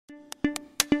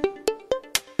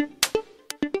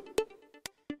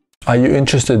Are you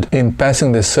interested in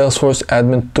passing the Salesforce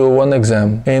Admin 201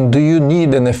 exam? And do you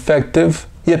need an effective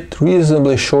yet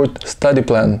reasonably short study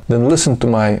plan? Then listen to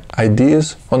my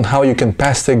ideas on how you can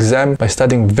pass the exam by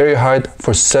studying very hard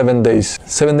for 7 days.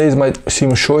 7 days might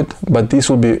seem short, but these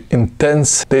will be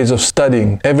intense days of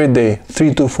studying. Every day,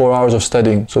 3 to 4 hours of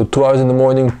studying. So 2 hours in the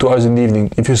morning, 2 hours in the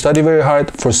evening. If you study very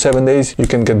hard for 7 days, you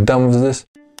can get done with this.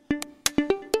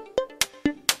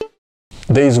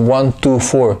 Days 1 to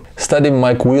 4. Study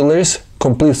Mike Wheeler's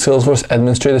Complete Salesforce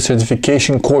Administrator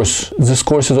Certification course. This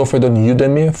course is offered on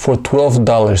Udemy for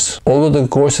 $12. Although the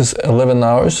course is 11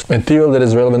 hours, material that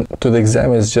is relevant to the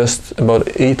exam is just about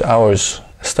 8 hours.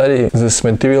 Study this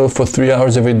material for 3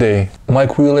 hours every day.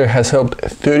 Mike Wheeler has helped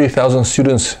 30,000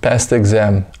 students pass the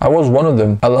exam. I was one of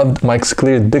them. I loved Mike's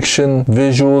clear diction,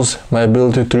 visuals, my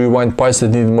ability to rewind parts that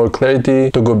needed more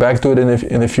clarity, to go back to it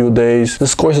in a few days.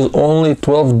 This course is only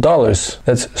 $12.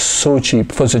 That's so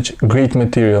cheap for such great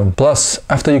material. Plus,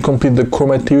 after you complete the core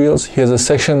materials, he has a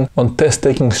section on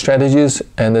test-taking strategies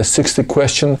and a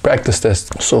 60-question practice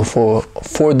test. So for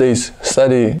 4 days,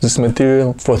 study this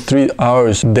material for 3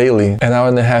 hours daily. An hour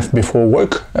and a half before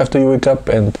work after you wake up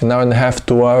and an hour and a half,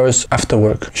 2 hours after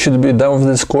work. You should be done with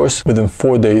this course within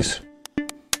 4 days.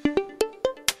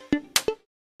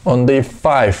 On day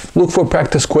 5, look for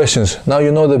practice questions. Now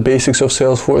you know the basics of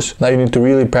Salesforce. Now you need to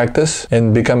really practice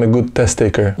and become a good test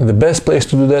taker. The best place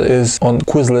to do that is on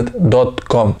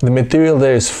Quizlet.com. The material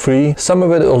there is free. Some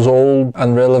of it is old,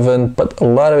 irrelevant, but a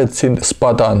lot of it seemed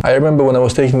spot on. I remember when I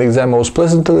was taking the exam, I was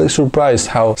pleasantly surprised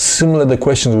how similar the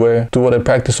questions were to what I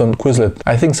practiced on Quizlet.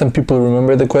 I think some people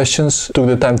remember the questions, took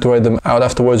the time to write them out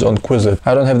afterwards on Quizlet.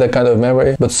 I don't have that kind of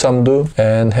memory, but some do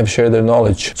and have shared their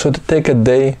knowledge. So to take a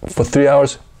day for 3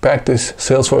 hours, practice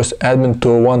Salesforce Admin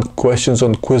 201 questions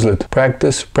on Quizlet.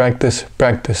 Practice, practice,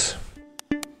 practice.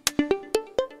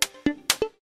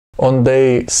 On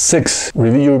day 6,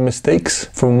 review your mistakes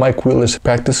from Mike Wheeler's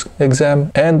practice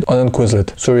exam and on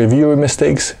Quizlet. So review your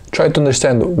mistakes. Try to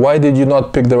understand, why did you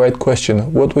not pick the right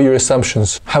question? What were your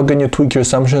assumptions? How can you tweak your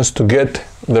assumptions to get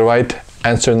the right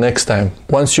answer next time?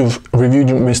 Once you've reviewed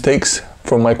your mistakes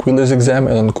from Mike Wheeler's exam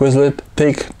and on Quizlet,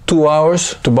 take 2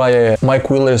 hours to buy a Mike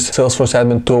Wheeler's Salesforce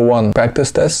Admin 201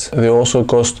 practice test. They also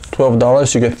cost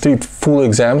 $12. You get 3 full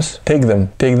exams. Take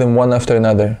them one after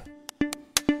another.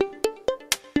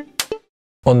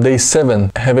 On day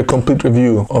 7, have a complete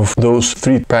review of those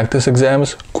 3 practice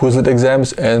exams, Quizlet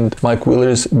exams, and Mike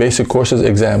Wheeler's basic courses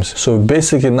exams. So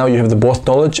basically now you have the both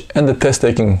knowledge and the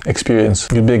test-taking experience.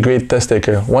 You'll be a great test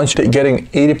taker. Once you're getting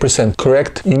 80%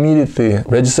 correct, immediately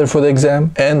register for the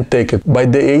exam and take it. By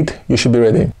day 8, you should be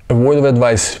ready. A word of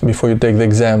advice before you take the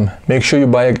exam: make sure you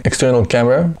buy an external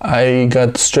camera. I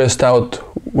got stressed out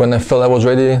when I felt I was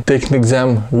ready taking the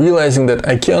exam, realizing that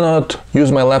I cannot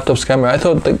use my laptop's camera. I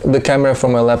thought the camera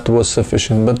from my laptop was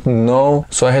sufficient, but no.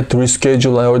 So I had to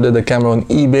reschedule. I ordered the camera on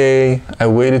eBay. I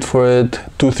waited for it.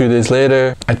 2-3 days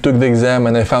later, I took the exam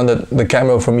and I found that the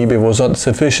camera from eBay was not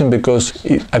sufficient because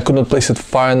I could not place it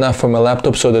far enough from my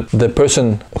laptop so that the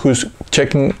person who's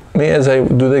checking me as I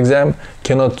do the exam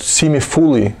cannot see me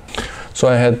fully. So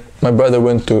my brother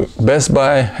went to Best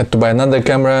Buy, had to buy another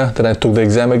camera, then I took the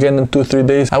exam again in 2-3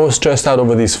 days. I was stressed out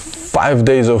over these 5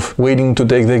 days of waiting to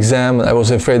take the exam. I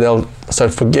was afraid I'll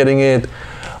start forgetting it,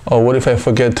 or what if I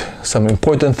forget some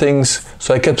important things?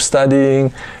 So I kept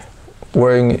studying,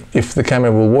 worrying if the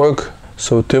camera will work.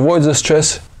 So to avoid the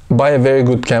stress, buy a very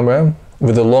good camera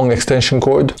with a long extension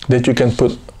cord that you can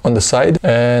put on the side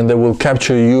and that will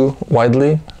capture you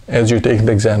widely as you're taking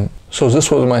the exam. So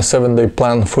this was my 7-day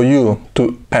plan for you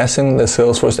to passing the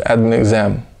Salesforce Admin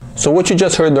exam. So what you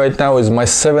just heard right now is my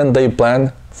 7-day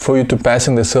plan for you to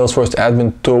passing the Salesforce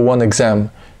Admin 201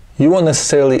 exam. You won't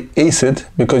necessarily ace it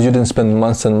because you didn't spend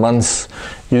months and months.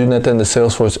 You didn't attend the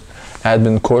Salesforce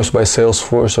Admin course by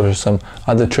Salesforce or some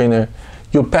other trainer.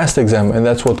 You'll pass the exam and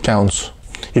that's what counts.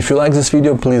 If you like this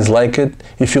video, please like it.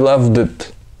 If you loved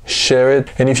it, share it.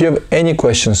 And if you have any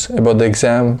questions about the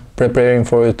exam, preparing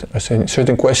for it, or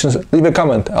certain questions, leave a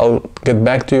comment. I'll get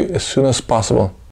back to you as soon as possible.